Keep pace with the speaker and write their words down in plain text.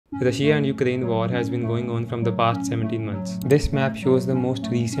Russia and Ukraine war has been going on from the past 17 months. This map shows the most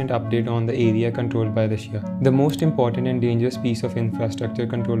recent update on the area controlled by Russia. The most important and dangerous piece of infrastructure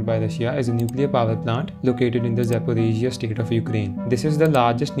controlled by Russia is a nuclear power plant located in the Zaporizhzhia state of Ukraine. This is the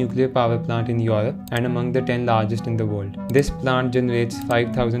largest nuclear power plant in Europe and among the 10 largest in the world. This plant generates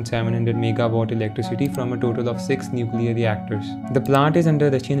 5,700 megawatt electricity from a total of 6 nuclear reactors. The plant is under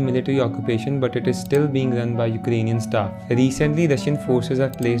Russian military occupation, but it is still being run by Ukrainian staff. Recently, Russian forces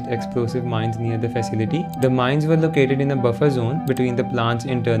have placed explosive mines near the facility. The mines were located in a buffer zone between the plant's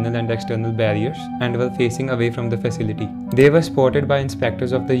internal and external barriers and were facing away from the facility. They were spotted by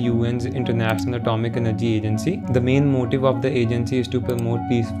inspectors of the UN's International Atomic Energy Agency. The main motive of the agency is to promote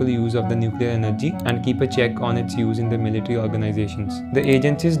peaceful use of the nuclear energy and keep a check on its use in the military organizations. The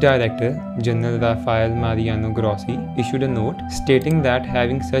agency's director, General Rafael Mariano Grossi, issued a note stating that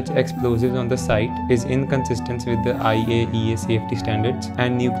having such explosives on the site is inconsistent with the IAEA safety standards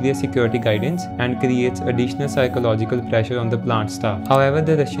and nuclear security guidance and creates additional psychological pressure on the plant staff. However,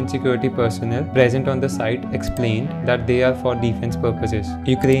 the Russian security personnel present on the site explained that they are for defense purposes.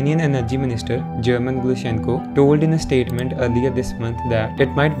 Ukrainian Energy Minister German Glushenko told in a statement earlier this month that it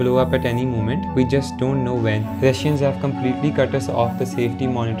might blow up at any moment, we just don't know when. Russians have completely cut us off the safety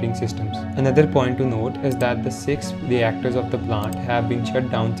monitoring systems. Another point to note is that the 6 reactors of the plant have been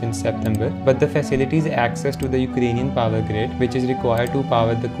shut down since September, but the facility's access to the Ukrainian power grid, which is required to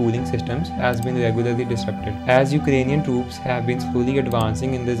power the cooling systems, has been regularly disrupted. As Ukrainian troops have been slowly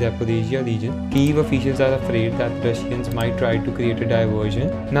advancing in the Zaporizhzhia region, Kyiv officials are afraid that Russians might try to create a diversion.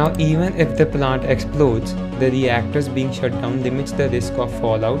 Now, even if the plant explodes, the reactors being shut down limits the risk of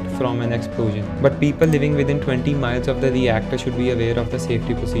fallout from an explosion. But people living within 20 miles of the reactor should be aware of the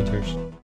safety procedures.